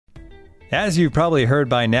As you've probably heard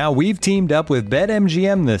by now, we've teamed up with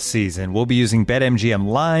BetMGM this season. We'll be using BetMGM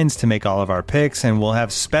lines to make all of our picks, and we'll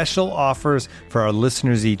have special offers for our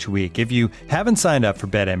listeners each week. If you haven't signed up for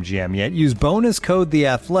BetMGM yet, use bonus code The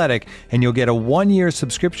Athletic, and you'll get a 1-year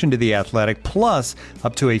subscription to The Athletic, plus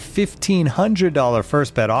up to a $1,500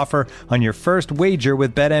 first bet offer on your first wager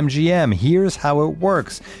with BetMGM. Here's how it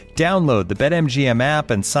works. Download the BetMGM app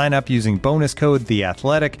and sign up using bonus code The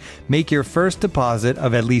Athletic. Make your first deposit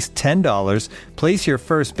of at least $10. Place your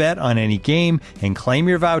first bet on any game and claim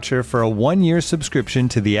your voucher for a 1-year subscription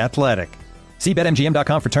to The Athletic. See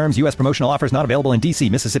BetMGM.com for terms. U.S. promotional offers not available in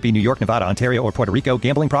D.C., Mississippi, New York, Nevada, Ontario, or Puerto Rico.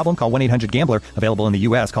 Gambling problem? Call 1-800-GAMBLER. Available in the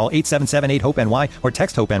U.S. Call 877-8-HOPE-NY or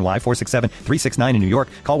text HOPE-NY 467-369 in New York.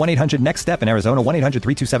 Call 1-800-NEXT-STEP in Arizona.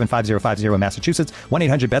 1-800-327-5050 in Massachusetts.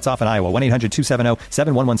 1-800-BETS-OFF in Iowa.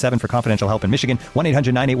 1-800-270-7117 for confidential help in Michigan.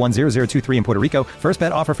 1-800-981-0023 in Puerto Rico. First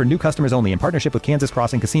bet offer for new customers only in partnership with Kansas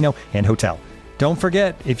Crossing Casino and Hotel. Don't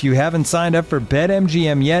forget, if you haven't signed up for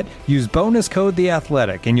BetMGM yet, use bonus code The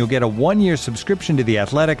Athletic, and you'll get a 1-year subscription to The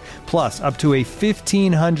Athletic, plus up to a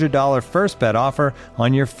 $1,500 first bet offer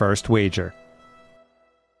on your first wager.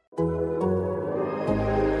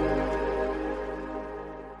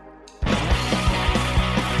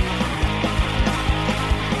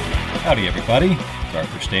 Howdy, everybody. It's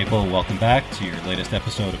Arthur Staple. Welcome back to your latest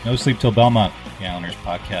episode of No Sleep Till Belmont, the Islanders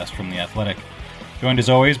podcast from The Athletic. Joined as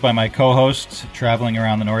always by my co-host, traveling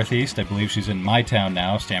around the Northeast. I believe she's in my town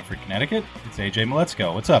now, Stamford, Connecticut. It's AJ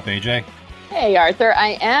Maletzko. What's up, AJ? Hey, Arthur.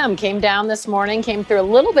 I am. Came down this morning, came through a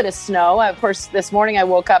little bit of snow. Of course, this morning I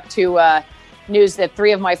woke up to news that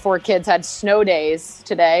 3 of my 4 kids had snow days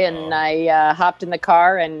today, and I hopped in the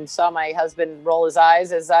car and saw my husband roll his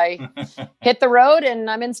eyes as I hit the road, and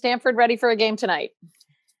I'm in Stamford ready for a game tonight.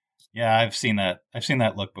 Yeah, I've seen that. I've seen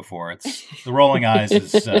that look before. It's the rolling eyes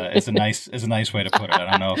is a nice way to put it. I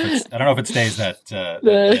don't know if it stays that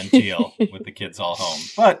genteel with the kids all home.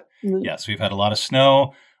 But yes, we've had a lot of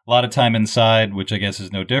snow, a lot of time inside, which I guess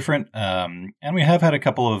is no different. And we have had a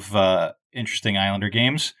couple of interesting Islander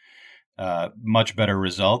games, much better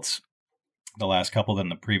results the last couple than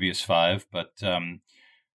the previous 5. But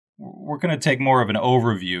we're going to take more of an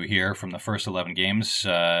overview here from the first 11 games.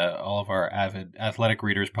 All of our avid Athletic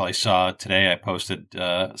readers probably saw today I posted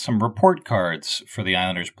some report cards for the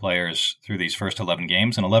Islanders players through these first 11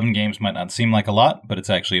 games. And 11 games might not seem like a lot, but it's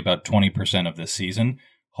actually about 20% of this season,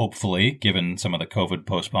 hopefully, given some of the COVID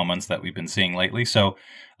postponements that we've been seeing lately. So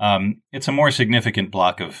it's a more significant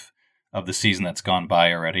block of the season that's gone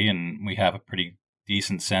by already, and we have a pretty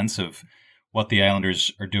decent sense of what the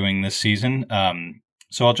Islanders are doing this season.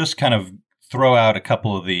 So I'll just kind of throw out a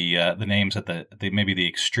couple of the names at the maybe the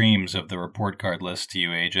extremes of the report card list to you,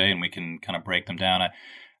 AJ, and we can kind of break them down.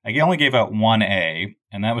 I only gave out one A,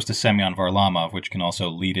 and that was to Semyon Varlamov, which can also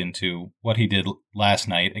lead into what he did last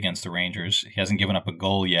night against the Rangers. He hasn't given up a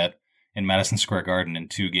goal yet in Madison Square Garden in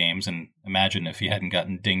 2 games, and imagine if he hadn't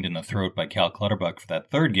gotten dinged in the throat by Cal Clutterbuck for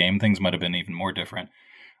that 3rd game, things might have been even more different.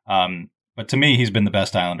 But to me, he's been the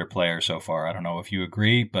best Islander player so far. I don't know if you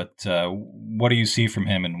agree, but what do you see from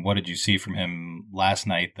him, and what did you see from him last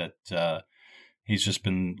night that he's just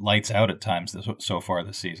been lights out at times so far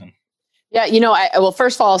this season? Yeah, well,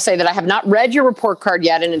 first of all, I'll say that I have not read your report card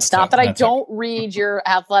yet, and it's not that I don't read your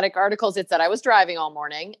Athletic articles. It's that I was driving all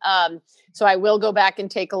morning. So I will go back and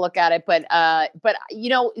take a look at it. But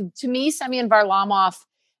to me, Semyon Varlamov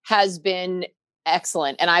has been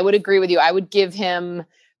excellent. And I would agree with you. I would give him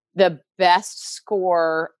the best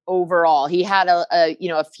score overall. He had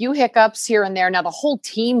a few hiccups here and there. Now the whole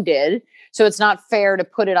team did, so it's not fair to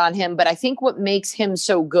put it on him. But I think what makes him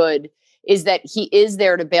so good is that he is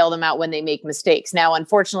there to bail them out when they make mistakes. Now,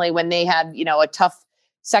 unfortunately, when they had a tough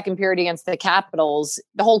second period against the Capitals,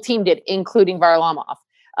 the whole team did, including Varlamov.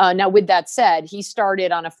 Now, with that said, he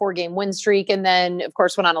started on a 4-game win streak, and then, of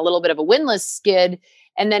course, went on a little bit of a winless skid.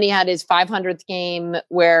 And then he had his 500th game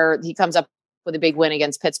where he comes up with a big win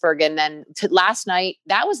against Pittsburgh. And then last night,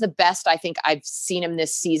 that was the best I think I've seen him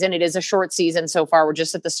this season. It is a short season so far. We're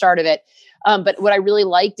just at the start of it. But what I really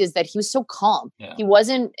liked is that he was so calm. Yeah.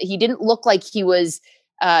 He didn't look like he was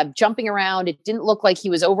jumping around. It didn't look like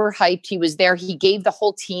he was overhyped. He was there. He gave the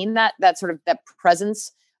whole team that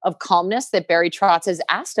presence of calmness that Barry Trotz has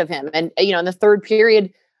asked of him. And, in the third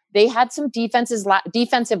period, they had some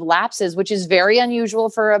defensive lapses, which is very unusual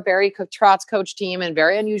for a Barry Trotz coach team and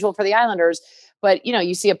very unusual for the Islanders. But,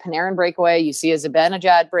 you see a Panarin breakaway, you see a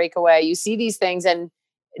Zibanejad breakaway, you see these things and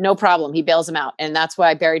no problem. He bails them out. And that's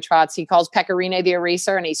why Barry Trotz, he calls Pecorine the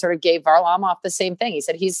eraser, and he sort of gave Varlamov the same thing. He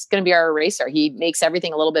said, he's going to be our eraser. He makes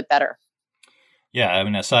everything a little bit better. Yeah, I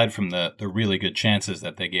mean, aside from the really good chances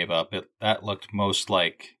that they gave up, that looked most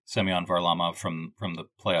like Semyon Varlamov from the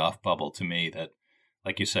playoff bubble to me. That,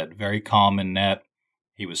 like you said, very calm in net.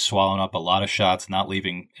 He was swallowing up a lot of shots, not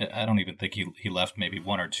leaving. I don't even think he left maybe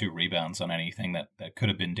 1 or 2 rebounds on anything that could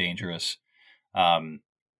have been dangerous. And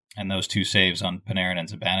those 2 saves on Panarin and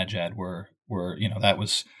Zibanejad were that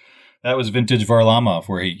was vintage Varlamov,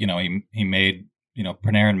 where he made.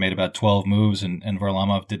 Panarin made about 12 moves, and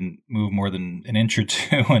Varlamov didn't move more than an inch or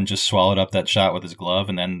 2 and just swallowed up that shot with his glove.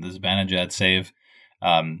 And then the Zibanejad save.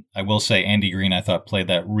 I will say Andy Green, I thought, played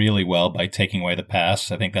that really well by taking away the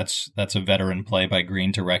pass. I think that's a veteran play by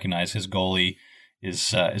Green to recognize his goalie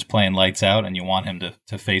is playing lights out, and you want him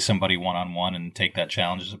to face somebody one-on-one and take that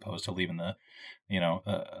challenge as opposed to leaving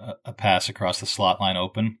a pass across the slot line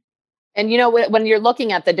open. And, when you're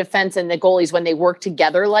looking at the defense and the goalies, when they work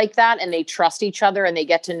together like that and they trust each other and they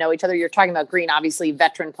get to know each other, you're talking about Green, obviously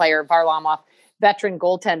veteran player, Varlamov, veteran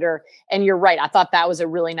goaltender. And you're right. I thought that was a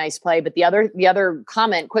really nice play. But the other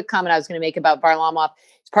quick comment I was going to make about Varlamov,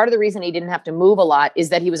 part of the reason he didn't have to move a lot is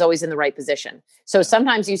that he was always in the right position. So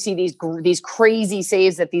sometimes you see these crazy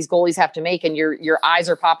saves that these goalies have to make and your eyes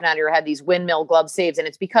are popping out of your head, these windmill glove saves.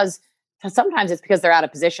 And sometimes it's because they're out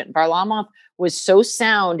of position. Varlamov was so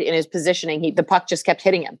sound in his positioning, the puck just kept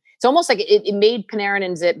hitting him. It's almost like it made Panarin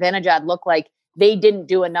and Zibanejad look like they didn't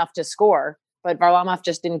do enough to score, but Varlamov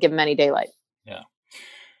just didn't give him any daylight. Yeah.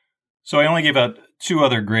 So I only gave out 2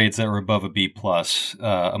 other grades that were above a B+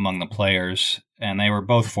 among the players, and they were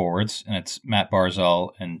both forwards, and it's Matt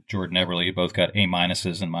Barzal and Jordan Eberle, who both got A- in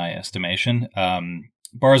my estimation.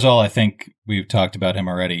 Barzal, I think we've talked about him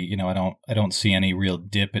already. I don't see any real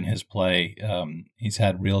dip in his play. He's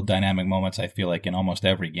had real dynamic moments, I feel like, in almost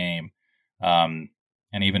every game. And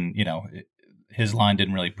even, his line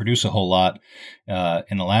didn't really produce a whole lot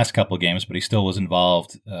in the last couple of games, but he still was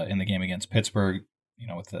involved in the game against Pittsburgh,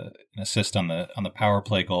 with an assist on the power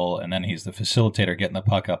play goal, and then he's the facilitator getting the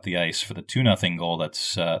puck up the ice for the 2-0 goal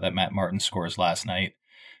that Matt Martin scores last night.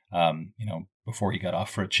 Before he got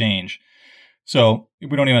off for a change. So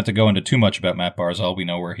we don't even have to go into too much about Matt Barzal. We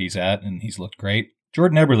know where he's at, and he's looked great.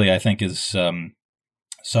 Jordan Eberle, I think, is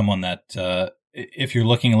someone that if you're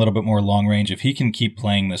looking a little bit more long range, if he can keep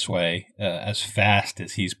playing this way as fast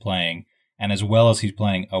as he's playing and as well as he's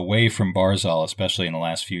playing away from Barzal, especially in the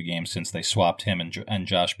last few games since they swapped him and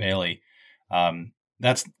Josh Bailey,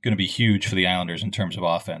 that's going to be huge for the Islanders in terms of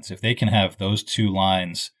offense. If they can have those 2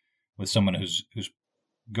 lines with someone who's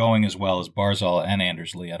going as well as Barzal and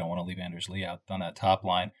Anders Lee. I don't want to leave Anders Lee out on that top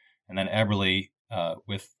line. And then Eberle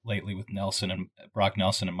with Brock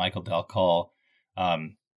Nelson and Michael Dal Colle.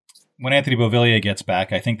 When Anthony Beauvillier gets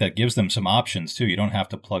back, I think that gives them some options too. You don't have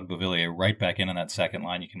to plug Beauvillier right back in on that second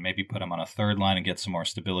line. You can maybe put him on a third line and get some more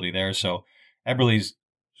stability there. So Eberle's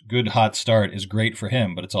good hot start is great for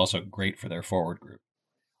him, but it's also great for their forward group.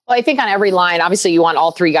 Well, I think on every line, obviously you want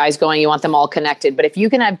all 3 guys going, you want them all connected. But if you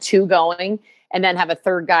can have 2 going and then have a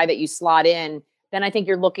third guy that you slot in, then I think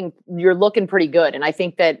you're looking pretty good. And I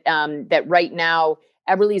think that that right now,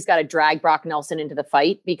 Eberle's got to drag Brock Nelson into the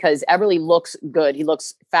fight because Eberle looks good. He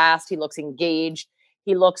looks fast. He looks engaged.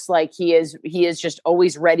 He looks like he is just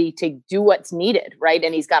always ready to do what's needed, right?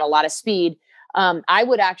 And he's got a lot of speed. I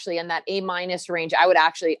would actually, in that A- range,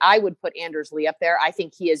 I would put Anders Lee up there. I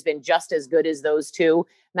think he has been just as good as those 2,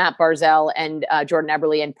 Matt Barzal and Jordan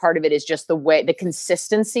Eberle. And part of it is just the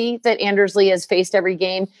consistency that Anders Lee has faced every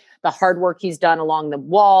game, the hard work he's done along the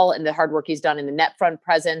wall and the hard work he's done in the net front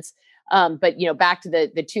presence. But, back to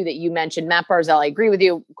the 2 that you mentioned, Matt Barzal, I agree with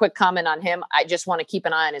you. Quick comment on him. I just want to keep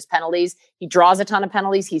an eye on his penalties. He draws a ton of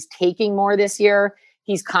penalties. He's taking more this year.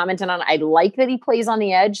 He's commented on, I like that he plays on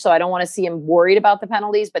the edge, so I don't want to see him worried about the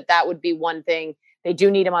penalties, but that would be one thing. They do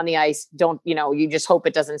need him on the ice. You just hope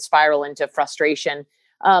it doesn't spiral into frustration.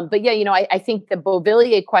 But yeah, I think the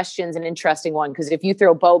Beauvillier question's an interesting one because if you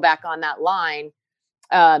throw Bo back on that line,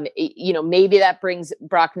 maybe that brings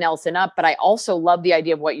Brock Nelson up, but I also love the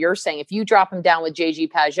idea of what you're saying. If you drop him down with JG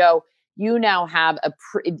Pageau, you now have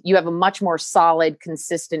a much more solid,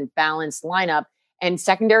 consistent, balanced lineup. And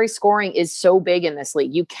secondary scoring is so big in this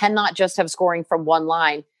league. You cannot just have scoring from one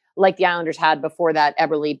line like the Islanders had before that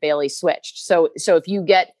Eberle-Bailey switched. So if you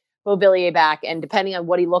get Beauvillier back, and depending on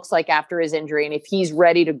what he looks like after his injury, and if he's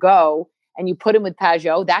ready to go, and you put him with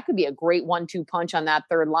Pageau, that could be a great 1-2 punch on that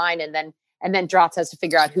third line. And then Drotz has to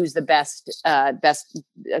figure out who's the best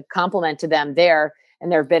complement to them there.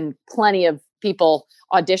 And there have been plenty of people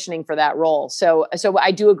auditioning for that role. So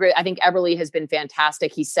I do agree. I think Eberle has been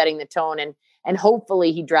fantastic. He's setting the tone, and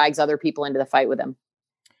hopefully he drags other people into the fight with him.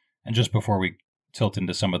 And just before we tilt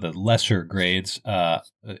into some of the lesser grades,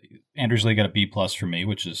 Anders Lee got a B+ for me,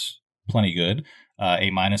 which is plenty good.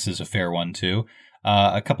 A- is a fair one too.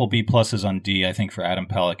 A couple B pluses on D, I think, for Adam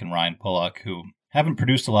Pelech and Ryan Pulock, who haven't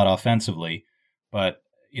produced a lot offensively, but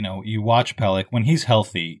you watch Pelech when he's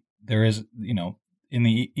healthy. There is,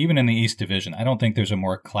 even in the East Division, I don't think there's a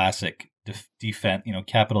more classic defense,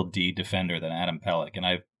 capital D defender than Adam Pelech, and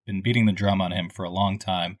I've been beating the drum on him for a long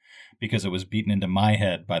time because it was beaten into my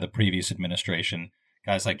head by the previous administration,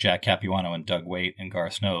 guys like Jack Capuano and Doug Waite and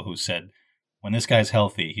Garth Snow, who said, when this guy's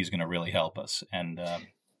healthy, he's going to really help us. And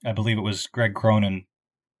I believe it was Greg Cronin,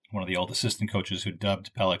 one of the old assistant coaches, who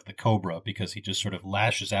dubbed Pelech the Cobra because he just sort of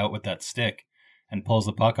lashes out with that stick and pulls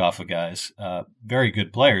the puck off of guys. Very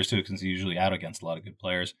good players, too, because he's usually out against a lot of good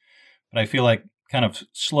players. But I feel like kind of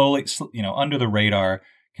slowly, under the radar,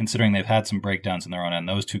 considering they've had some breakdowns in their own end,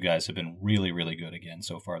 those two guys have been really, really good again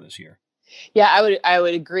so far this year. Yeah, I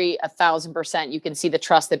would agree 1,000%. You can see the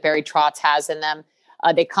trust that Barry Trotz has in them.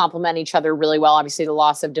 They complement each other really well. Obviously, the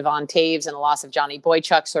loss of Devon Taves and the loss of Johnny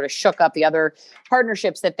Boychuk sort of shook up the other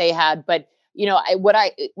partnerships that they had. But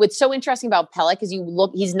what's so interesting about Pelech is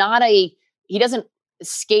he doesn't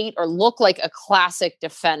skate or look like a classic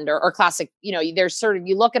defender or classic, there's sort of,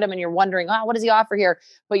 you look at him and you're wondering, what does he offer here?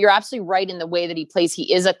 But you're absolutely right in the way that he plays.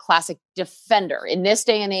 He is a classic defender. In this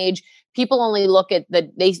day and age, people only look at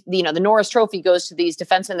the Norris Trophy goes to these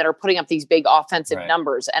defensemen that are putting up these big offensive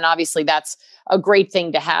numbers. And obviously that's a great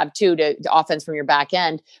thing to have too, to offense from your back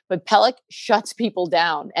end. But Pelech shuts people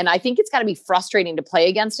down. And I think it's got to be frustrating to play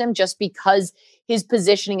against him just because his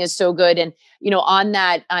positioning is so good. And, on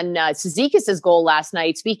Cizikas' goal last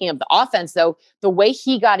night, speaking of the offense, though, the way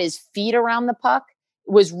he got his feet around the puck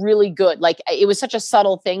was really good. Like, it was such a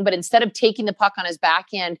subtle thing, but instead of taking the puck on his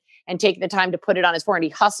backhand and taking the time to put it on his forehand, he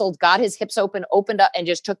hustled, got his hips opened up, and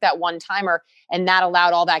just took that one timer. And that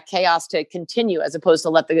allowed all that chaos to continue as opposed to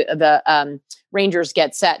let the Rangers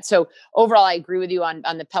get set. So overall, I agree with you on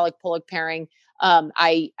the Pelech-Pulock pairing.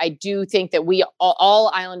 I do think that we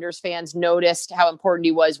all Islanders fans noticed how important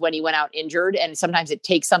he was when he went out injured. And sometimes it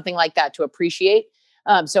takes something like that to appreciate.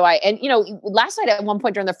 Last night at one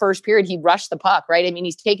point during the first period, he rushed the puck, right? I mean,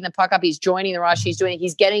 he's taking the puck up, he's joining the rush, he's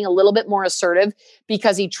getting a little bit more assertive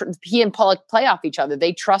because he and Pulock play off each other.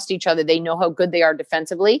 They trust each other. They know how good they are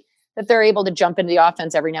defensively, that they're able to jump into the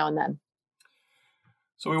offense every now and then.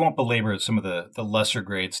 So we won't belabor some of the lesser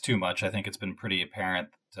grades too much. I think it's been pretty apparent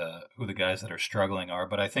who the guys that are struggling are,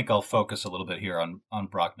 but I think I'll focus a little bit here on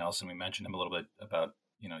Brock Nelson. We mentioned him a little bit about,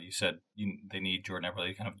 you said they need Jordan Eberle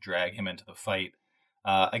to kind of drag him into the fight.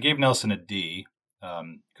 I gave Nelson a D.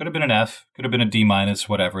 Could have been an F, could have been a D-,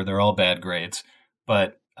 whatever. They're all bad grades.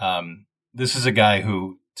 But this is a guy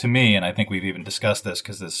who, to me, and I think we've even discussed this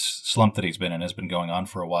because this slump that he's been in has been going on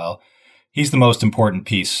for a while, he's the most important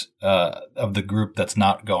piece of the group that's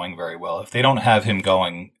not going very well. If they don't have him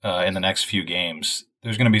going in the next few games,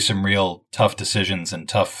 there's going to be some real tough decisions and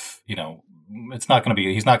tough, it's not going to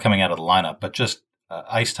be, he's not coming out of the lineup, but just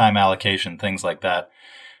ice time allocation, things like that.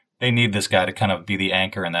 They need this guy to kind of be the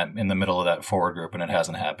anchor in the middle of that forward group, and it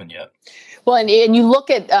hasn't happened yet. Well, and you look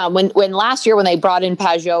at when last year when they brought in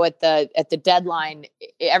Pageau at the deadline,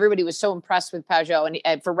 everybody was so impressed with Pageau,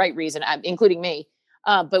 and for right reason, including me.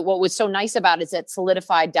 But what was so nice about it is it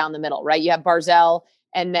solidified down the middle, right? You have Barzal,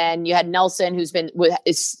 and then you had Nelson, who's been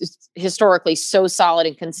is historically so solid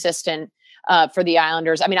and consistent for the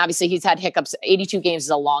Islanders. I mean, obviously he's had hiccups. 82 games is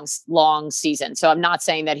a long season. So I'm not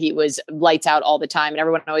saying that he was lights out all the time.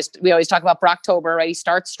 And we always talk about Brocktober, right? He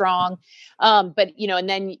starts strong. But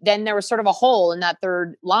and then there was sort of a hole in that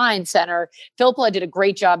third line center. Filppula did a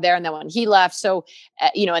great job there. And then when he left, so,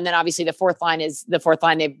 and then obviously the fourth line,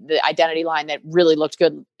 the identity line that really looked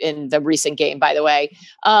good in the recent game, by the way.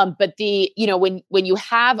 But when you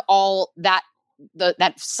have all that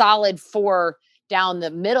solid four down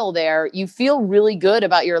the middle there, you feel really good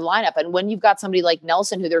about your lineup. And when you've got somebody like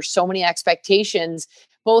Nelson, who there's so many expectations,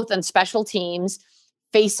 both on special teams,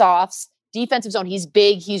 face-offs, defensive zone, he's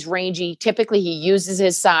big, he's rangy. Typically he uses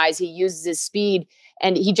his size, he uses his speed,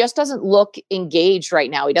 and he just doesn't look engaged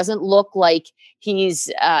right now. He doesn't look like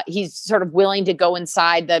he's sort of willing to go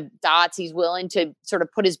inside the dots. He's willing to sort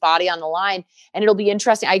of put his body on the line, and it'll be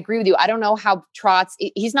interesting. I agree with you. I don't know how Trotz,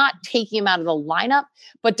 he's not taking him out of the lineup,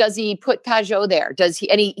 but does he put Pageau there? Does he?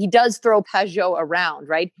 And he does throw Pageau around,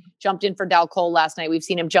 right? Jumped in for Dal Cole last night. We've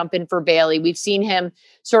seen him jump in for Bailey. We've seen him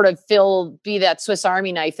sort of be that Swiss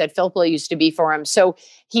Army knife that Filppula used to be for him. So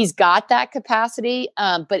he's got that capacity.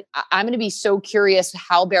 But I'm going to be so curious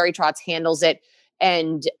how Barry Trotz handles it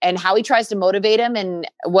and how he tries to motivate him and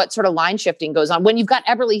what sort of line shifting goes on. When you've got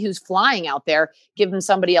Eberle who's flying out there, give him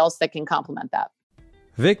somebody else that can complement that.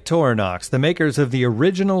 Victorinox, the makers of the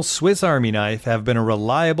original Swiss Army knife, have been a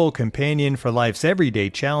reliable companion for life's everyday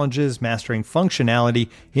challenges, mastering functionality,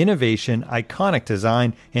 innovation, iconic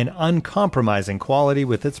design, and uncompromising quality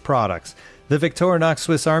with its products. The Victorinox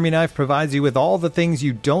Swiss Army knife provides you with all the things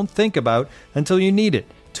you don't think about until you need it: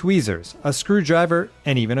 tweezers, a screwdriver,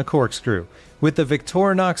 and even a corkscrew. With the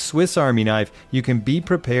Victorinox Swiss Army knife, you can be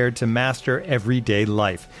prepared to master everyday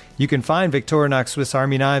life. You can find Victorinox Swiss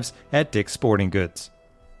Army knives at Dick's Sporting Goods.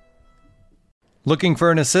 Looking for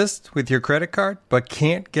an assist with your credit card, but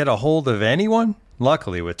can't get a hold of anyone?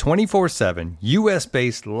 Luckily, with 24/7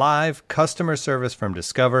 US-based live customer service from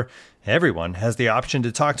Discover, everyone has the option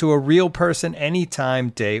to talk to a real person anytime,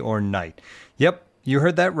 day or night. Yep, you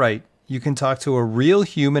heard that right. You can talk to a real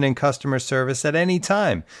human in customer service at any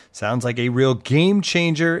time. Sounds like a real game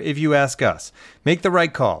changer if you ask us. Make the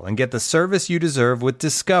right call and get the service you deserve with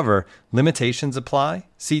Discover. Limitations apply.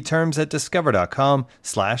 See terms at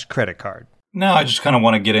discover.com/creditcard. Now I just kind of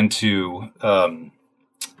want to get into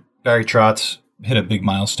Barry Trotz hit a big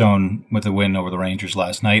milestone with a win over the Rangers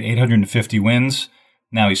last night, 850 wins.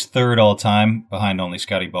 Now he's third all time behind only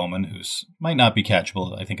Scotty Bowman, who's might not be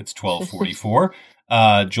catchable. I think it's 1244.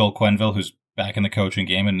 Joel Quenneville, who's back in the coaching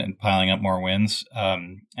game and piling up more wins.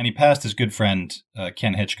 And he passed his good friend,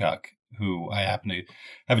 Ken Hitchcock, who I happen to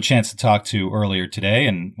have a chance to talk to earlier today,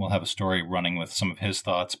 and we'll have a story running with some of his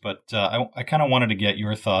thoughts. But I kind of wanted to get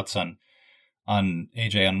your thoughts on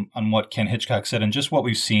AJ, on what Ken Hitchcock said and just what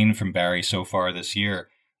we've seen from Barry so far this year.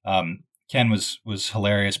 Ken was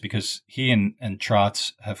hilarious because he and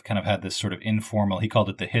Trotz have kind of had this sort of informal, he called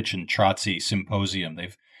it the Hitch and Trotzy Symposium.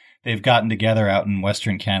 They've gotten together out in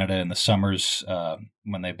Western Canada in the summers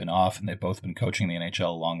when they've been off, and they've both been coaching the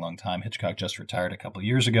NHL a long, long time. Hitchcock just retired a couple of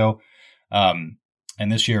years ago. And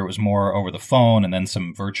this year it was more over the phone and then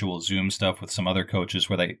some virtual Zoom stuff with some other coaches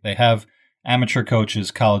where they have amateur coaches,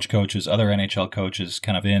 college coaches, other NHL coaches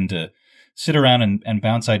kind of in to sit around and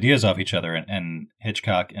bounce ideas off each other. And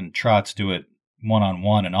Hitchcock and Trotz do it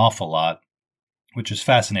one-on-one an awful lot, which is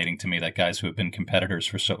fascinating to me that guys who have been competitors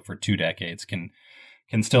for 2 decades can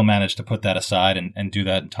still manage to put that aside and do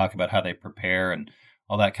that and talk about how they prepare and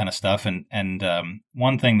all that kind of stuff. And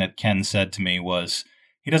one thing that Ken said to me was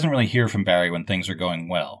he doesn't really hear from Barry when things are going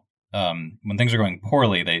well. When things are going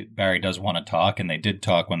poorly, Barry does want to talk, and they did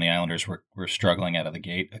talk when the Islanders were struggling out of the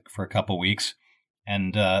gate for a couple weeks.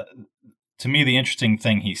 And to me, the interesting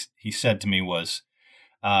thing he said to me was,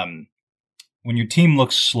 when your team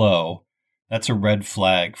looks slow, that's a red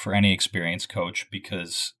flag for any experienced coach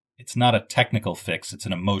because it's not a technical fix, it's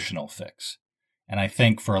an emotional fix. And I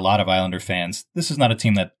think for a lot of Islander fans, this is not a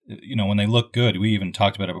team that, when they look good, we even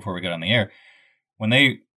talked about it before we got on the air,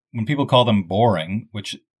 when people call them boring,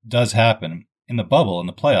 which does happen in the bubble, in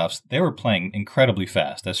the playoffs, they were playing incredibly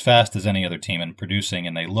fast as any other team and producing,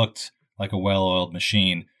 and they looked like a well-oiled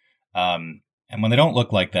machine. And when they don't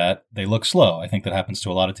look like that, they look slow. I think that happens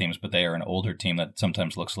to a lot of teams, but they are an older team that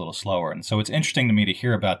sometimes looks a little slower. And so it's interesting to me to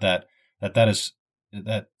hear about that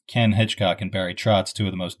Ken Hitchcock and Barry Trotz, two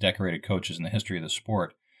of the most decorated coaches in the history of the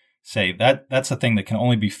sport, say that's a thing that can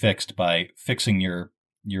only be fixed by fixing your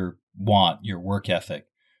work ethic.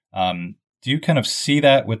 Do you kind of see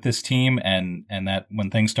that with this team and that when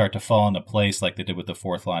things start to fall into place like they did with the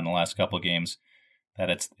fourth line the last couple of games, that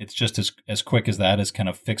it's just as quick as that as kind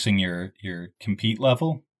of fixing your compete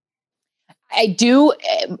level? I do.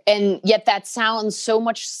 And yet that sounds so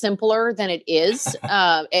much simpler than it is.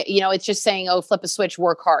 It's just saying, flip a switch,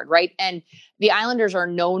 work hard. Right. And the Islanders are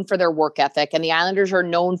known for their work ethic, and the Islanders are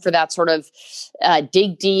known for that sort of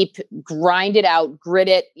dig deep, grind it out, grit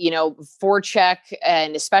it, forecheck.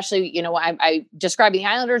 And especially, I describing the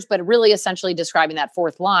Islanders, but really essentially describing that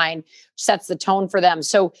fourth line sets the tone for them.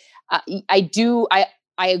 So I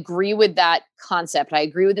agree with that concept. I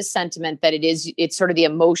agree with the sentiment that it's sort of the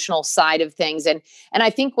emotional side of things. And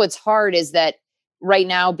I think what's hard is that right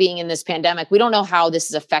now, being in this pandemic, we don't know how this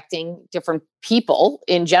is affecting different people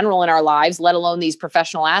in general in our lives, let alone these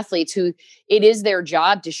professional athletes who it is their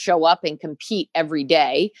job to show up and compete every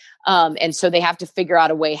day. And so they have to figure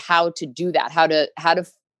out a way how to do that, how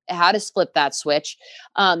to split that switch.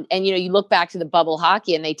 And, you look back to the bubble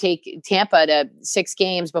hockey and they take Tampa to 6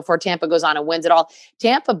 games before Tampa goes on and wins it all.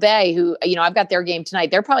 Tampa Bay, who, I've got their game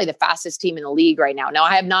tonight. They're probably the fastest team in the league right now. Now,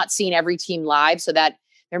 I have not seen every team live, so that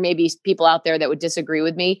there may be people out there that would disagree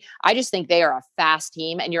with me. I just think they are a fast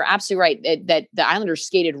team. And you're absolutely right that the Islanders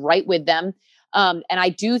skated right with them. And I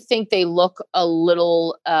do think they look a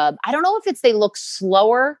little, I don't know if they look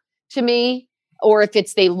slower to me or if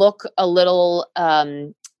they look a little,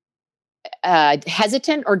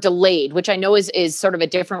 hesitant or delayed, which I know is sort of a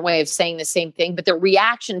different way of saying the same thing, but their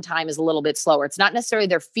reaction time is a little bit slower. It's not necessarily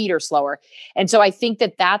their feet are slower. And so I think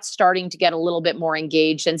that that's starting to get a little bit more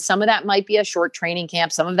engaged. And some of that might be a short training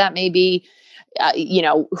camp. Some of that may be,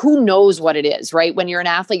 who knows what it is, right? When you're an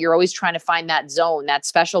athlete, you're always trying to find that zone, that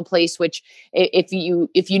special place, which if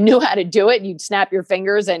you knew how to do it, you'd snap your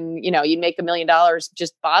fingers and, you'd make $1 million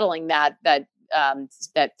just bottling that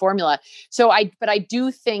formula. But I do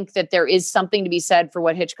think that there is something to be said for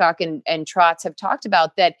what Hitchcock and Trotz have talked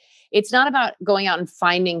about, that it's not about going out and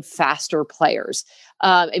finding faster players.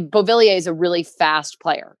 Beauvillier is a really fast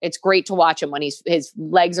player. It's great to watch him when his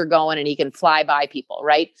legs are going and he can fly by people,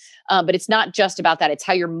 right? But it's not just about that. It's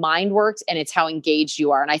how your mind works and it's how engaged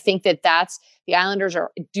you are. And I think that's the Islanders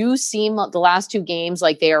do seem the last 2 games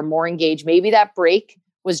like they are more engaged. Maybe that break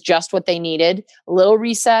was just what they needed. A little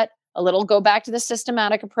reset, a little go back to the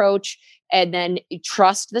systematic approach, and then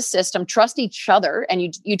trust the system, trust each other.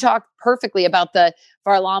 And you talk perfectly about the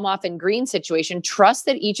Varlamov and Green situation. Trust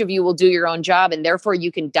that each of you will do your own job, and therefore you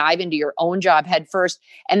can dive into your own job head first,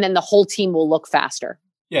 and then the whole team will look faster.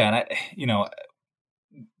 Yeah, and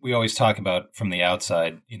we always talk about from the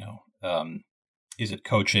outside, is it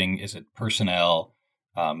coaching? Is it personnel?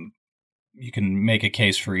 You can make a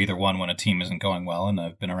case for either one when a team isn't going well. And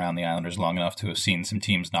I've been around the Islanders long enough to have seen some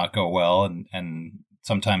teams not go well. And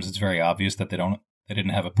sometimes it's very obvious that they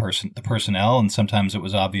didn't have the personnel. And sometimes it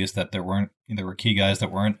was obvious that there were key guys that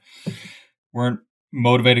weren't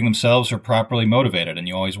motivating themselves or properly motivated. And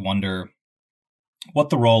you always wonder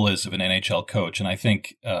what the role is of an NHL coach. And I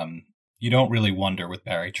think, you don't really wonder with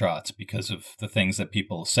Barry Trotz because of the things that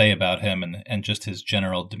people say about him and just his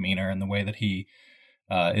general demeanor and the way that he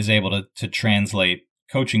is able to translate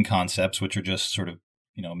coaching concepts, which are just sort of,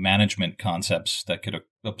 management concepts that could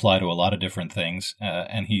apply to a lot of different things.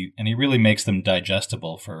 And he really makes them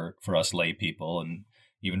digestible for us lay people. And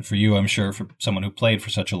even for you, I'm sure for someone who played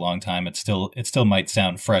for such a long time, it still might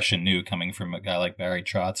sound fresh and new coming from a guy like Barry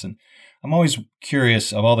Trotz. And I'm always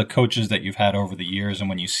curious of all the coaches that you've had over the years. And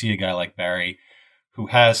when you see a guy like Barry, who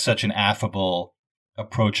has such an affable,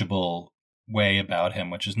 approachable way about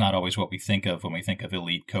him, which is not always what we think of when we think of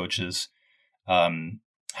elite coaches.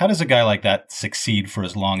 How does a guy like that succeed for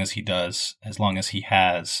as long as he does, as long as he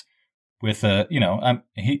has, with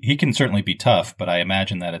he can certainly be tough, but I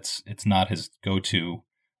imagine that it's not his go-to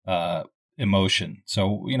emotion. So,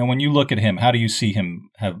 when you look at him, how do you see him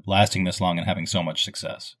lasting this long and having so much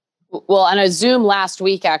success? Well, on a Zoom last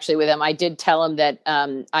week, actually, with him, I did tell him that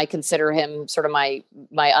I consider him sort of my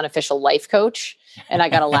unofficial life coach, and I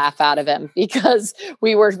got a laugh out of him because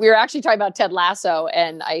we were actually talking about Ted Lasso,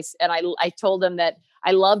 and I told him that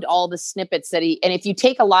I loved all the snippets that and if you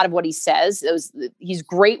take a lot of what he says, he's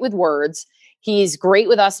great with words. He's great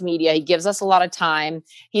with us media. He gives us a lot of time.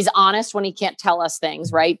 He's honest when he can't tell us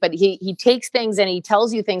things, right? But he takes things and he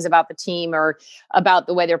tells you things about the team or about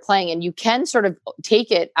the way they're playing. And you can sort of take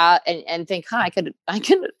it and think, I could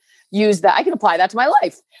use that. I can apply that to my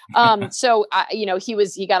life. So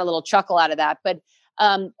he got a little chuckle out of that. But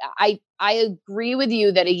I agree with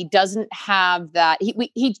you that he doesn't have that.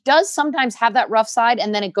 He does sometimes have that rough side,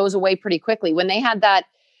 and then it goes away pretty quickly. When they had that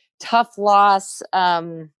tough loss,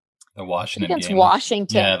 the Washington against game.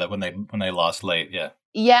 Washington. Yeah, that when they lost late. Yeah.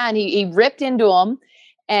 Yeah. And he ripped into them.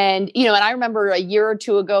 And, and I remember a year or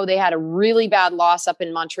two ago, they had a really bad loss up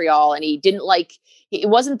in Montreal, and he didn't it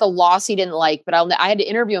wasn't the loss he didn't like, but I had to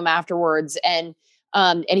interview him afterwards. And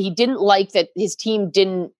he didn't like that his team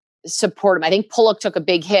didn't support him. I think Pulock took a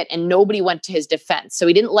big hit and nobody went to his defense. So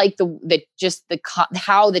he didn't like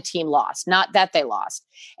how the team lost, not that they lost.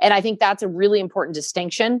 And I think that's a really important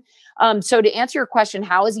distinction. So to answer your question,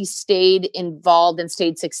 how has he stayed involved and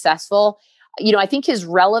stayed successful? I think his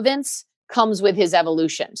relevance comes with his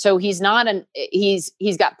evolution. So he's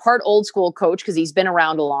got part old school coach because he's been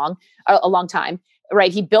around a long time,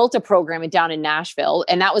 right? He built a program down in Nashville,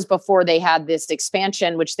 and that was before they had this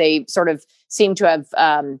expansion, which they sort of seem to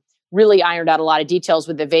have really ironed out a lot of details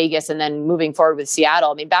with the Vegas and then moving forward with Seattle.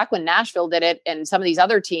 I mean, back when Nashville did it and some of these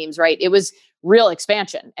other teams, right, it was real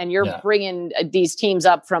expansion, and you're bringing these teams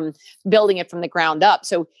up from building it from the ground up.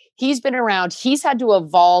 So he's been around. He's had to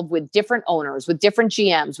evolve with different owners, with different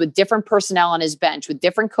GMs, with different personnel on his bench, with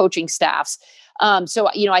different coaching staffs. So,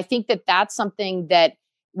 I think that that's something that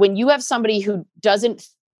when you have somebody who doesn't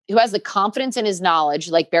the confidence in his knowledge,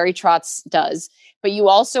 like Barry Trotz does, but you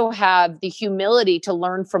also have the humility to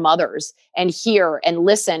learn from others and hear and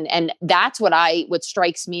listen. And that's what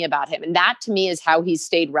strikes me about him. And that to me is how he's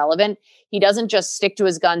stayed relevant. He doesn't just stick to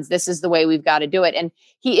his guns. This is the way we've got to do it. And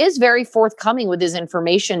he is very forthcoming with his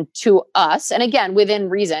information to us. And again, within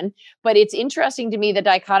reason, but it's interesting to me, the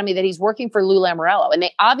dichotomy that he's working for Lou Lamoriello, and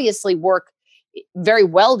they obviously work very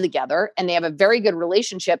well together and they have a very good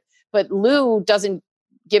relationship, but Lou doesn't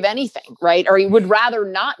give anything, right? Or he would rather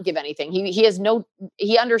not give anything.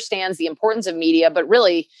 He understands the importance of media, but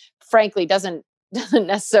really, frankly, doesn't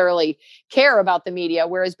necessarily care about the media.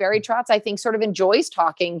 Whereas Barry Trotz, I think, sort of enjoys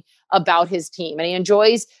talking about his team, and he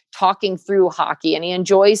enjoys talking through hockey, and he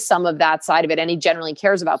enjoys some of that side of it, and he generally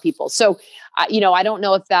cares about people. So, I don't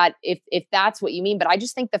know if that's what you mean, but I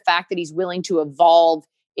just think the fact that he's willing to evolve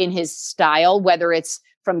in his style, whether it's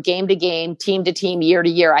from game to game, team to team, year to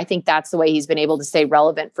year, I think that's the way he's been able to stay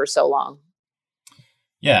relevant for so long.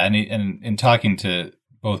 Yeah, and in talking to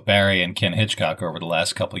both Barry and Ken Hitchcock over the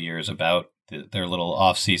last couple of years about their little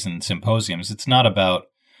off-season symposiums, it's not about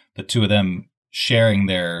the two of them sharing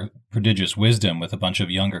their prodigious wisdom with a bunch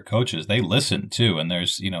of younger coaches. They listen too, and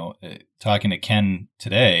there's talking to Ken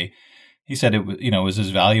today, he said it was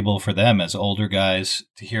as valuable for them as older guys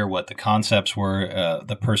to hear what the concepts were,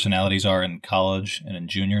 the personalities are in college and in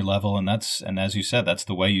junior level, and as you said, that's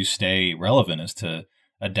the way you stay relevant, is to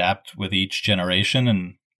adapt with each generation.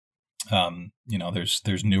 And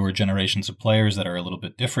there's newer generations of players that are a little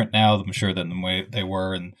bit different now, I'm sure, than the way they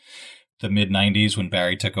were in the mid 90s when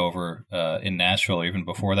Barry took over in Nashville, or even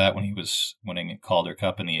before that when he was winning a Calder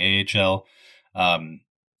Cup in the AHL.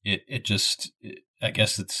 I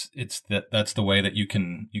guess it's that's the way that you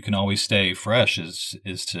can always stay fresh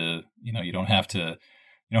is to, you don't have to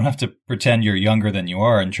pretend you're younger than you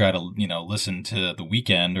are and try to, listen to The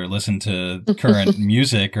Weeknd or listen to current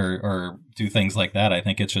music or do things like that. I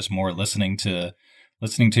think it's just more listening to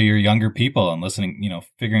your younger people and listening,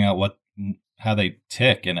 figuring out how they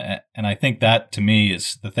tick. And I think that to me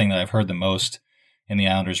is the thing that I've heard the most in the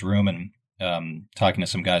Islanders room, and talking to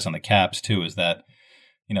some guys on the Caps too, is that,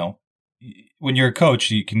 when you're a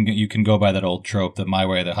coach, you can go by that old trope that my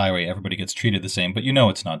way or the highway, everybody gets treated the same, but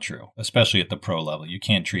it's not true, especially at the pro level. You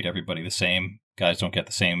can't treat everybody the same. Guys don't get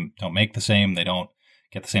the same, don't make the same. They don't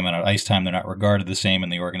get the same amount of ice time. They're not regarded the same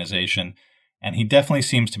in the organization. And he definitely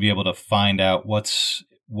seems to be able to find out what's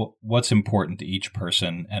important to each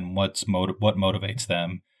person and what motivates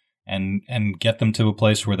them, and get them to a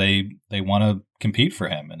place where they want to compete for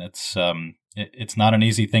him. And it's not an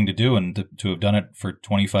easy thing to do, and to have done it for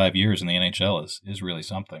 25 years in the NHL is really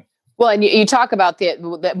something. Well, and you talk about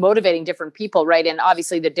the motivating different people, right? And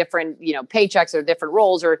obviously the different, paychecks or different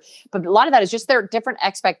roles, but a lot of that is just their different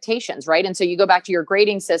expectations, right? And so you go back to your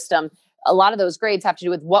grading system. A lot of those grades have to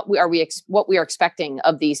do with what we are expecting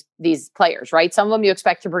of these players, right? Some of them you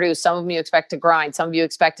expect to produce, some of them you expect to grind, some of you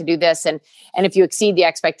expect to do this, and if you exceed the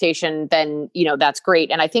expectation, then that's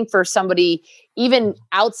great. And I think for somebody even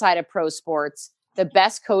outside of pro sports, the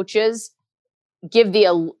best coaches give the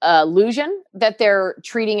illusion that they're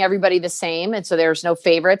treating everybody the same, and so there's no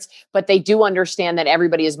favorites, but they do understand that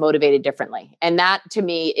everybody is motivated differently. And that to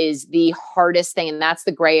me is the hardest thing, and that's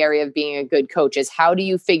the gray area of being a good coach, is how do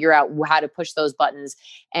you figure out how to push those buttons?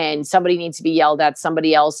 And somebody needs to be yelled at,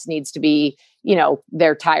 somebody else needs to be,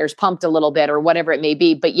 their tires pumped a little bit or whatever it may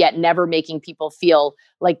be, but yet never making people feel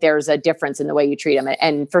like there's a difference in the way you treat them.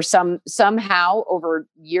 And for somehow over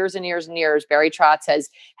years and years and years, Barry Trotz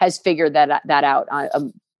has figured that out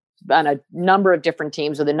on a number of different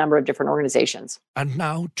teams with a number of different organizations. And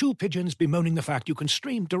now, two pigeons bemoaning the fact you can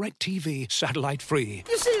stream DirecTV satellite-free.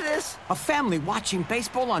 You see this? A family watching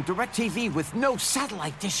baseball on DirecTV with no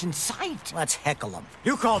satellite dish in sight. Let's heckle them.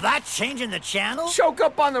 You call that changing the channel? Choke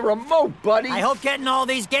up on the remote, buddy. I hope getting all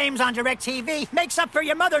these games on DirecTV makes up for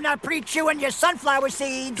your mother not pre-chewing your sunflower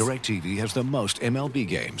seeds. DirecTV has the most MLB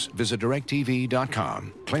games. Visit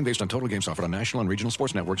DirecTV.com. Claim based on total games offered on national and regional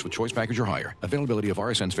sports networks with choice package or higher. Availability of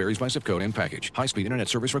RSNs varies by zip code and package. High-speed internet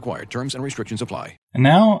service required. Terms and restrictions apply. And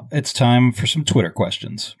now it's time for some Twitter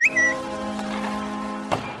questions.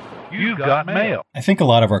 You've got mail. I think a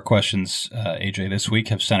lot of our questions, AJ, this week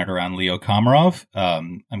have centered around Leo Komarov.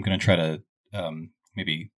 I'm going to try to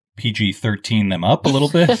maybe PG-13 them up a little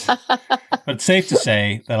bit. But it's safe to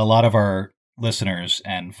say that a lot of our listeners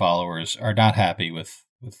and followers are not happy with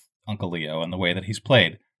Uncle Leo and the way that he's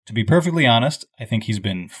played. To be perfectly honest, I think he's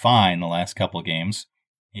been fine the last couple of games.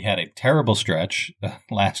 He had a terrible stretch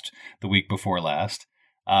the week before last.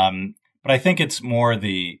 But I think it's more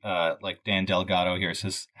like Dan Delgado here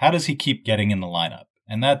says, how does he keep getting in the lineup?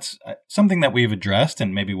 And that's something that we've addressed,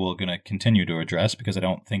 and maybe we're going to continue to address, because I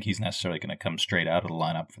don't think he's necessarily going to come straight out of the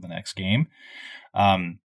lineup for the next game.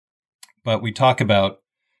 But we talk about,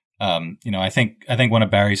 I think one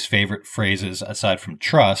of Barry's favorite phrases, aside from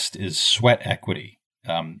trust, is sweat equity.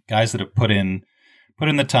 Guys that have put in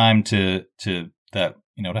the time to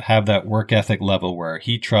have that work ethic level where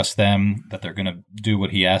he trusts them, that they're going to do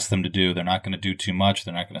what he asks them to do. They're not going to do too much.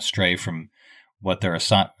 They're not going to stray from what their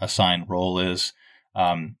assigned role is.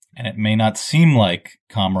 And it may not seem like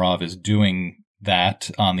Komarov is doing that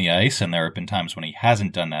on the ice, and there have been times when he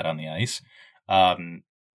hasn't done that on the ice.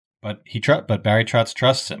 But Barry Trotz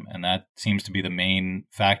trusts him, and that seems to be the main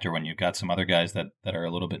factor when you've got some other guys that are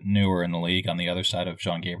a little bit newer in the league on the other side of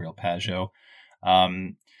Jean-Gabriel Pageau.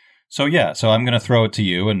 So I'm going to throw it to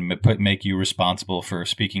you and make you responsible for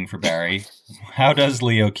speaking for Barry. How does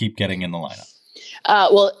Leo keep getting in the lineup?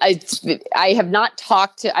 Well, I've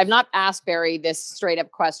not asked Barry this straight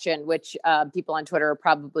up question, which people on Twitter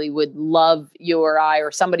probably would love you or I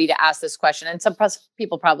or somebody to ask this question. And some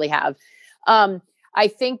people probably have. I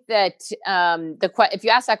think that if you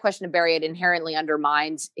ask that question to Barry, it inherently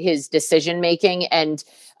undermines his decision making. And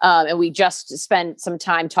we just spent some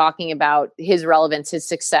time talking about his relevance, his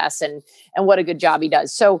success, and what a good job he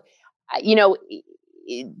does. So, Leo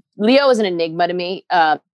is an enigma to me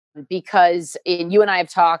because you and I have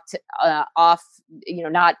talked off,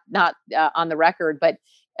 not on the record, but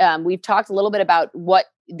we've talked a little bit about what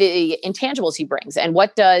the intangibles he brings and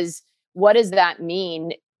what does that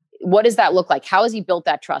mean? What does that look like? How has he built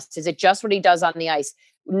that trust? Is it just what he does on the ice?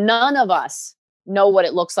 None of us know what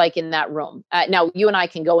it looks like in that room. Now, you and I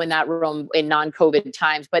can go in that room in non-COVID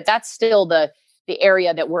times, but that's still the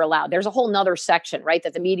area that we're allowed. There's a whole nother section, right,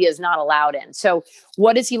 that the media is not allowed in. So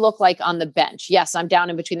what does he look like on the bench? Yes, I'm down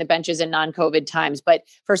in between the benches in non-COVID times, but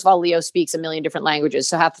first of all, Leo speaks a million different languages.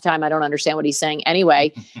 So half the time I don't understand what he's saying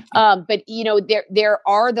anyway. But there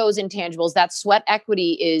are those intangibles. That sweat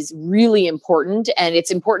equity is really important. And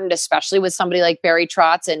it's important, especially with somebody like Barry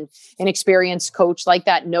Trotz, and an experienced coach like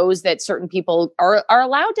that knows that certain people are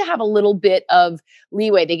allowed to have a little bit of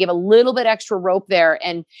leeway. They give a little bit extra rope there.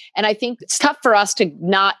 And I think it's tough for us to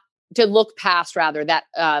look past rather that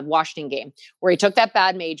Washington game where he took that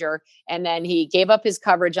bad major and then he gave up his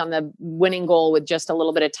coverage on the winning goal with just a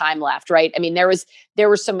little bit of time left. Right. I mean, there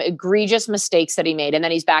were some egregious mistakes that he made, and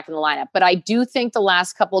then he's back in the lineup. But I do think the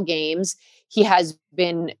last couple games he has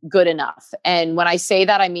been good enough. And when I say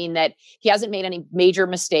that, I mean that he hasn't made any major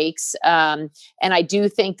mistakes. And I do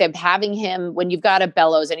think that having him, when you've got a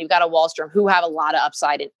Bellows and you've got a Wahlstrom who have a lot of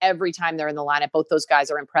upside, and every time they're in the lineup, both those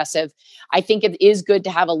guys are impressive. I think it is good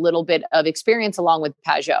to have a little bit of experience along with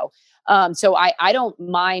Pageau. So I don't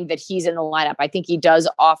mind that he's in the lineup. I think he does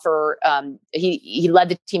offer, he led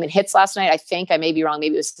the team in hits last night. I may be wrong.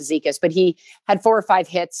 Maybe it was Cizikas, but he had 4 or 5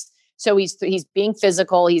 hits. So he's being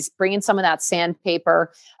physical. He's bringing some of that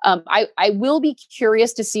sandpaper. I will be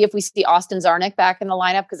curious to see if we see Austin Czarnik back in the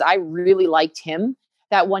lineup, because I really liked him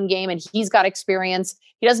that one game, and he's got experience.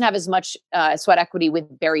 He doesn't have as much sweat equity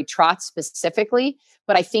with Barry Trotz specifically,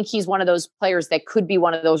 but I think he's one of those players that could be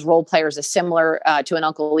one of those role players, a similar to an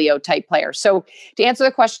Uncle Leo type player. So to answer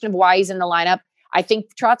the question of why he's in the lineup, I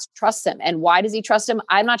think Trotz trusts him. And why does he trust him?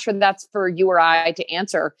 I'm not sure that's for you or I to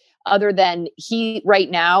answer, other than he right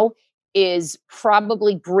now is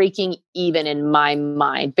probably breaking even in my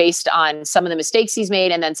mind based on some of the mistakes he's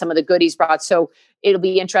made and then some of the good he's brought. So it'll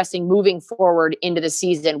be interesting moving forward into the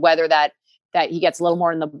season, whether that he gets a little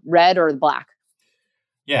more in the red or the black.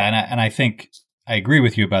 Yeah. And I think I agree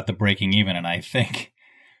with you about the breaking even. And I think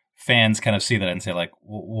fans kind of see that and say, like,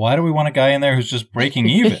 why do we want a guy in there who's just breaking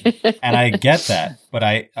even? And I get that, but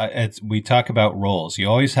we talk about roles. You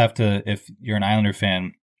always have to, if you're an Islander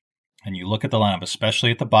fan, and you look at the lineup, especially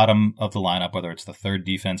at the bottom of the lineup, whether it's the third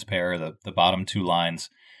defense pair or the bottom 2 lines,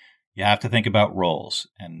 you have to think about roles.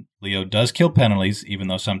 And Leo does kill penalties, even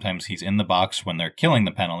though sometimes he's in the box when they're killing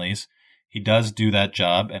the penalties. He does do that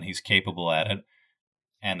job, and he's capable at it.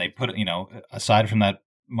 And they put, aside from that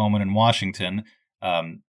moment in Washington,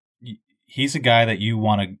 he's a guy that you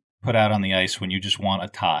want to put out on the ice when you just want a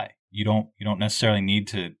tie. You don't necessarily need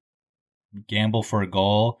to gamble for a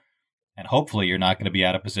goal. And hopefully you're not going to be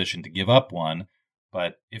out of position to give up one.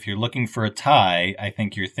 But if you're looking for a tie, I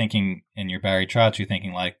think you're thinking in your Barry Trotz, you're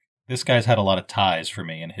thinking like, this guy's had a lot of ties for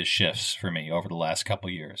me and his shifts for me over the last couple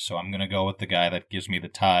of years. So I'm going to go with the guy that gives me the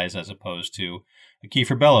ties, as opposed to a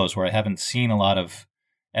Kiefer Bellows, where I haven't seen a lot of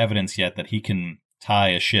evidence yet that he can tie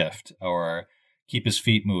a shift or keep his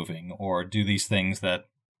feet moving or do these things that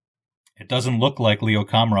it doesn't look like Leo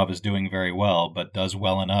Komarov is doing very well, but does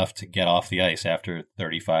well enough to get off the ice after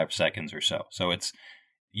 35 seconds or so. So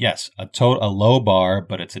yes, a low bar,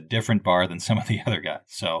 but it's a different bar than some of the other guys.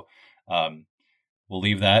 So we'll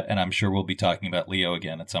leave that, and I'm sure we'll be talking about Leo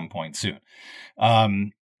again at some point soon.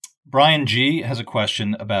 Brian G. has a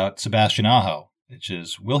question about Sebastian Aho, which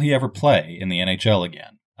is, will he ever play in the NHL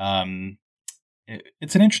again?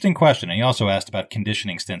 It's an interesting question. And he also asked about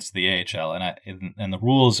conditioning stints to the AHL, and the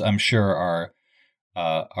rules, I'm sure,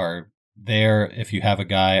 are there if you have a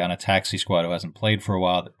guy on a taxi squad who hasn't played for a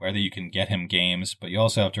while, whether you can get him games, but you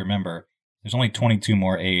also have to remember there's only 22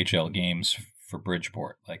 more AHL games for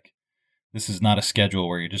Bridgeport. Like, this is not a schedule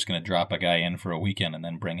where you're just going to drop a guy in for a weekend and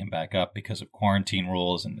then bring him back up because of quarantine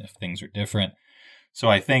rules and if things are different. So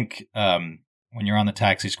I think when you're on the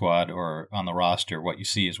taxi squad or on the roster, what you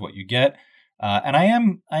see is what you get. And I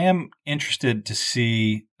am interested to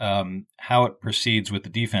see how it proceeds with the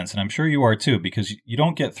defense, and I'm sure you are too, because you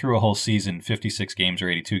don't get through a whole season, 56 games or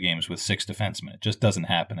 82 games with 6 defensemen. It just doesn't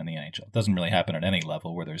happen in the NHL. It doesn't really happen at any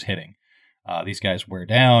level where there's hitting. These guys wear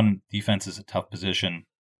down. Defense is a tough position.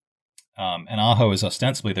 And Aho is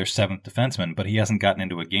ostensibly their 7th defenseman, but he hasn't gotten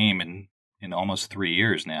into a game in almost 3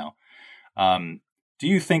 years now. Do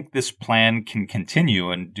you think this plan can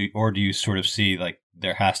continue, or do you sort of see like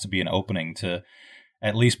there has to be an opening to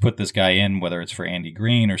at least put this guy in, whether it's for Andy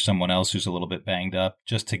Green or someone else who's a little bit banged up,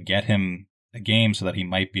 just to get him a game so that he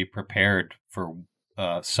might be prepared for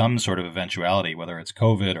some sort of eventuality, whether it's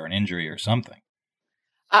COVID or an injury or something?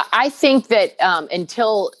 I think that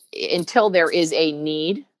until there is a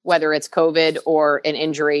need, whether it's COVID or an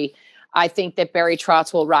injury, I think that Barry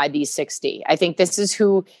Trotz will ride these 60. I think this is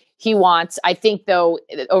who he wants. I think, though,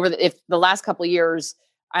 if the last couple of years,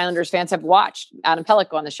 Islanders fans have watched Adam Pelech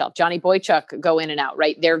go on the shelf, Johnny Boychuk go in and out,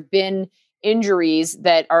 right? There have been injuries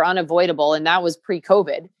that are unavoidable, and that was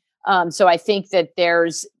pre-COVID. So I think that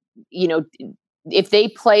there's, if they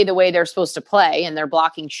play the way they're supposed to play and they're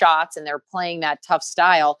blocking shots and they're playing that tough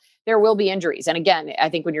style, there will be injuries. And again, I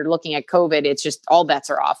think when you're looking at COVID, it's just all bets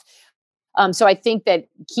are off. So I think that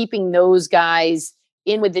keeping those guys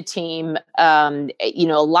in with the team, a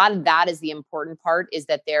lot of that is the important part, is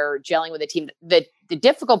that they're gelling with the team. The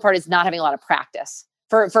difficult part is not having a lot of practice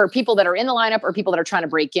for people that are in the lineup or people that are trying to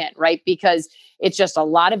break in, right? Because it's just a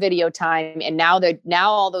lot of video time. And now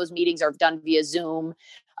all those meetings are done via Zoom.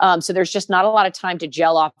 So there's just not a lot of time to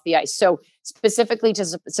gel off the ice. So specifically to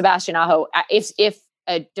Sebastian Aho, if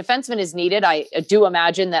a defenseman is needed, I do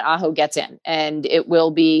imagine that Aho gets in, and it will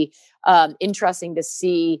be interesting to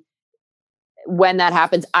see when that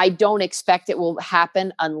happens. I don't expect it will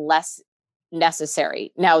happen unless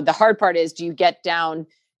necessary. Now, the hard part is, do you get down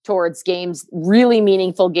towards games, really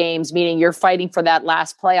meaningful games, meaning you're fighting for that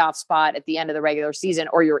last playoff spot at the end of the regular season,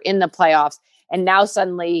 or you're in the playoffs, and now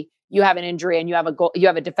suddenly you have an injury and you have a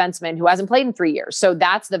defenseman who hasn't played in 3 years. So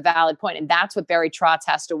that's the valid point. And that's what Barry Trotz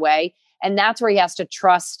has to weigh. And that's where he has to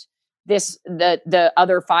trust the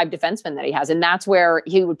other 5 defensemen that he has. And that's where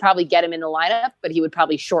he would probably get him in the lineup, but he would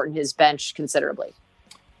probably shorten his bench considerably.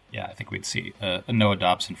 Yeah, I think we'd see a Noah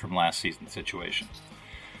Dobson from last season's situation.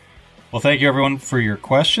 Well, thank you everyone for your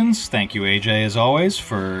questions. Thank you, AJ, as always,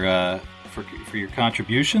 for your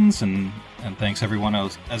contributions, and thanks everyone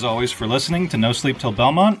as always for listening to No Sleep Till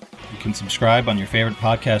Belmont. You can subscribe on your favorite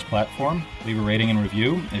podcast platform, leave a rating and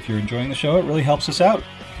review. If you're enjoying the show, it really helps us out.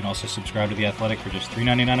 You can also subscribe to The Athletic for just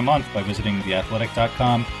 $3.99 a month by visiting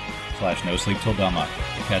theathletic.com/No Sleep Till Belmont.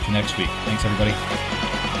 We'll catch you next week. Thanks, everybody.